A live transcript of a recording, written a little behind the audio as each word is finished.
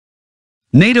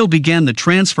NATO began the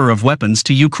transfer of weapons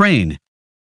to Ukraine.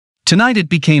 Tonight it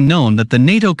became known that the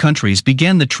NATO countries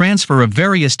began the transfer of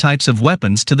various types of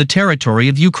weapons to the territory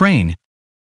of Ukraine.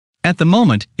 At the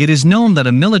moment, it is known that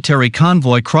a military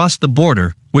convoy crossed the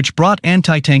border, which brought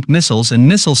anti-tank missiles and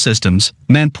missile systems,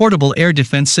 man-portable air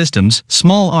defense systems,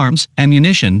 small arms,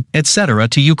 ammunition, etc.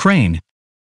 to Ukraine.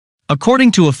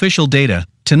 According to official data,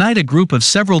 tonight a group of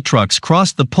several trucks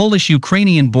crossed the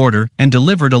Polish-Ukrainian border and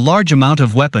delivered a large amount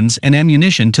of weapons and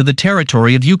ammunition to the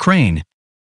territory of Ukraine.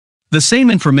 The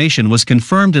same information was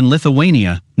confirmed in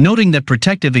Lithuania, noting that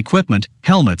protective equipment,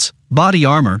 helmets, body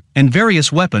armor, and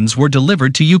various weapons were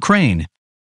delivered to Ukraine.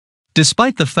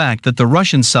 Despite the fact that the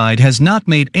Russian side has not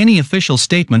made any official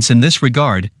statements in this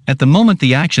regard, at the moment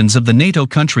the actions of the NATO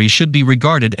countries should be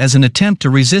regarded as an attempt to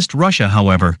resist Russia.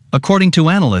 However, according to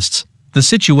analysts, the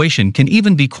situation can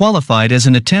even be qualified as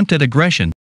an attempt at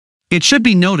aggression. It should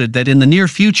be noted that in the near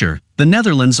future, the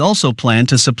Netherlands also plan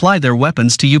to supply their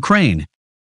weapons to Ukraine.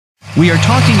 We are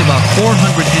talking about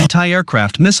 400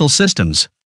 anti-aircraft missile systems.